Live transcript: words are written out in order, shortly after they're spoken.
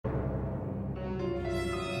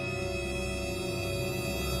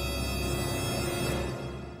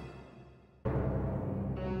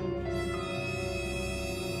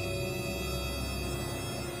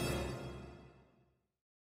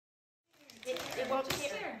won't just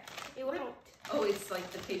tear. It won't. Oh, it's like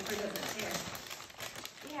the paper doesn't tear.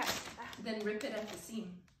 Yeah. Then rip it at the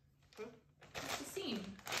seam. At the seam.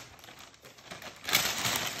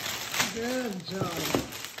 Good job.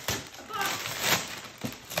 A box.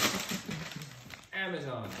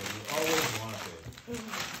 Amazon, that you always wanted.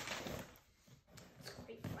 It's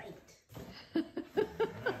quite light.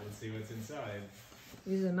 Alright, let's see what's inside.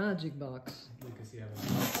 It's a magic box. Lucas, you have a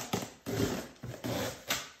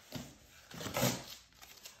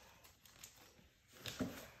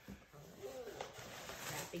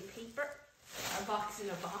Wrapping paper. A box in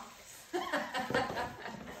a box.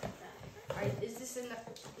 Alright, is this enough?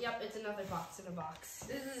 Yep, it's another box in a box.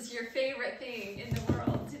 This is your favorite thing in the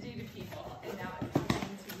world to do to people, and now it's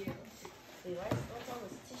happening to you. Wait, what's all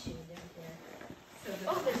this tissue down here? So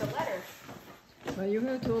Oh, there's a letter. But you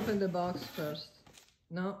have to open the box first.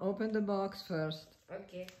 No, open the box first.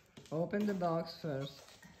 Okay. Open the box first.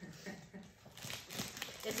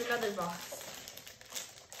 It's another box.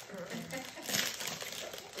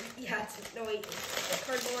 Yeah, no wait, the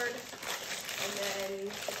cardboard, and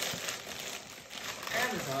then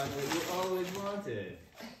Amazon, what you always wanted.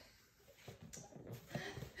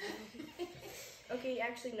 okay,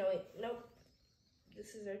 actually no wait, nope.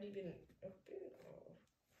 This has already been open.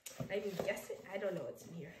 I even guess it. I don't know what's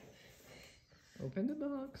in here. Open the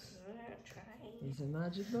box. Try. It's a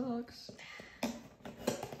magic box.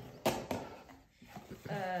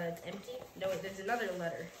 It's empty. No wait, there's another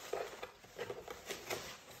letter.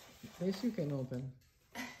 This you can open.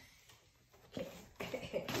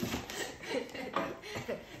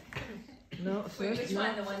 No, Wait, first which no.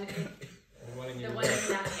 one? The one in The one in your the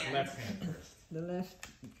left hand. left hand first. The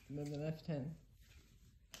left hand.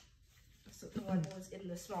 So the one that was in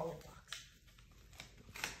the smaller box.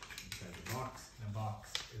 Inside the box, and a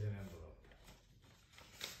box is an envelope.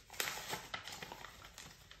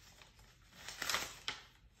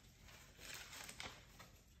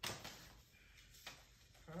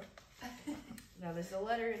 Now there's a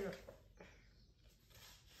letter in the...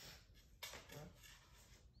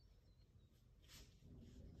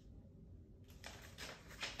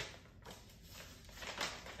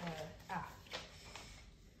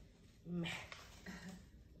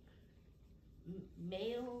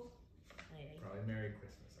 Mail... Probably Merry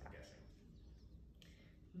Christmas, I'm guessing.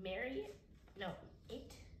 Marry it? No,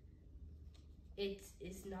 it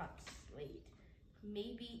is not, wait.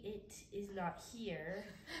 Maybe it is not here.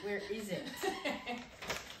 Where is it?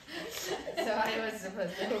 So I was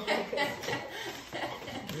supposed to.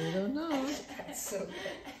 We don't know. That's so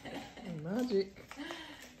good. Magic.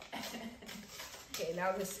 Okay,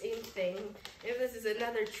 now the same thing. If this is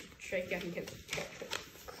another trick, I'm gonna.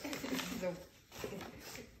 So,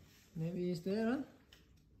 Maybe it's there.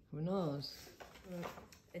 Who knows?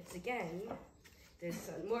 it's again. There's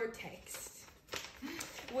some more text.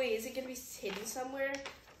 Wait, is it gonna be hidden somewhere?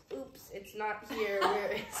 Oops, it's not here.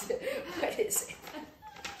 Where is it? What is it?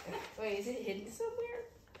 Wait, is it hidden somewhere?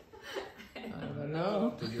 I don't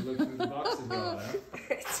know. Did you look through the box as well, huh?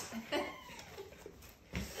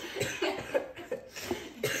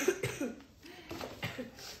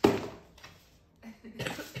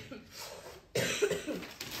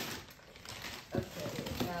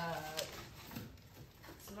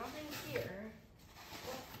 It's nothing here.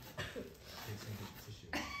 Take some tissue.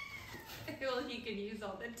 Well, he could use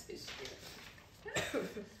all the tissue.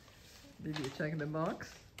 Did you check the box?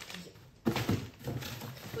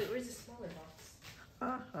 Wait, where's the smaller box?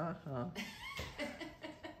 Ha ha ha.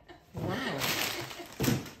 Wow.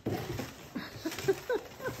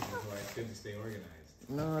 That's why it's good to stay organized.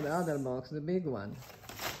 No, the other box, the big one.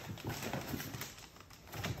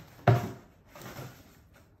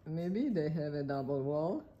 Maybe they have a double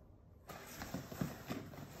wall.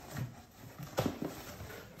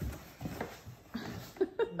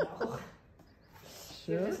 No.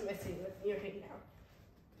 Sure? You're just messing with me right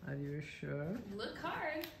now. Are you sure? Look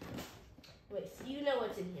hard. Wait, so you know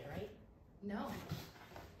what's in here, right? No.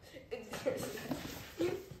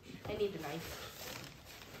 I need a knife.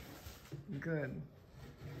 Good.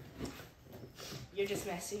 You're just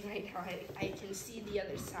messing right now. I can see the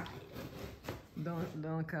other side.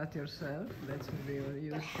 Don't cut yourself. That's real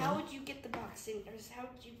useful. But how would you get the box in, or how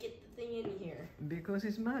would you get the thing in here? Because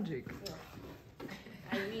it's magic.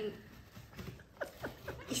 I mean,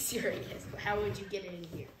 easier, I guess, but how would you get it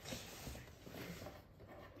in here?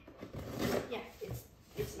 Yeah,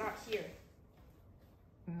 it's not here.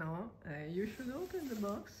 No, you should open the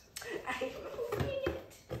box. I'm opening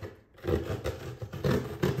it.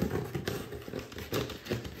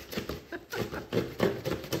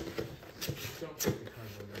 Don't put the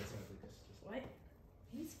cardboard right inside, Lucas. What?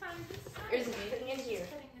 He's fine. He's fine. There's nothing in here.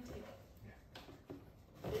 Just cutting the tape.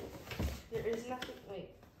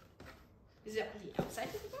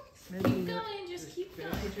 Maybe Keep you- going, just keep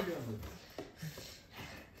Finish going. what you're doing, Lukas.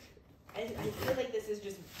 I feel like this is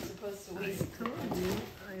just supposed to waste.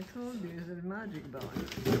 I told you it's a magic box.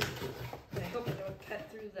 I hope I don't cut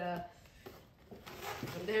through the.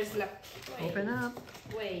 There's no. Wait, Open up.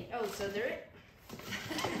 Wait. Oh, so there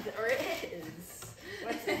is.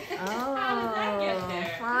 What's it? Oh, did that get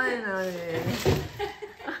there? finally.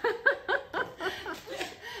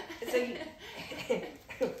 So you,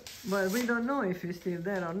 But we don't know if it's still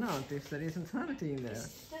there or not, if there isn't something there. does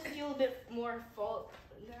feel a bit more fault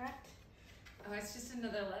than that. Oh, it's just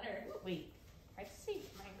another letter. Wait, I see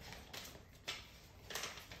Minecraft.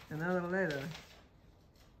 Another letter.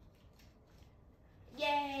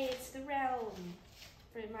 Yay! It's the realm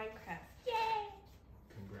for Minecraft. Yay!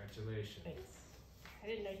 Congratulations. Wait, I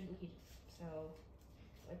didn't know you needed. So,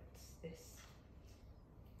 what's this?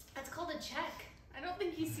 That's called a check. I don't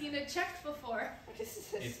think you've seen a check before. What is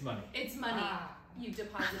this? It's money. It's money Ah. you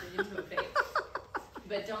deposited into a bank.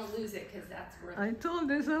 But don't lose it because that's worth I told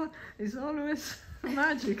this it's always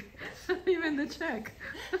magic, even the check.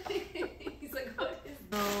 He's like, what is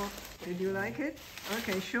So, did you like it?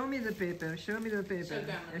 Okay, show me the paper. Show me the paper. Show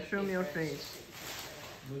Grandma And the show me your paper. face.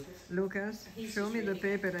 Lukas? Lucas, He's show just me the reading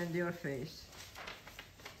paper and your face.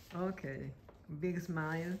 Okay, big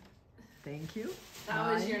smile. Thank you.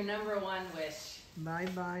 That was Bye. your number one wish. Bye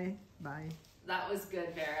bye. Bye. That was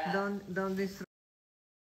good, Vera. Don't destroy.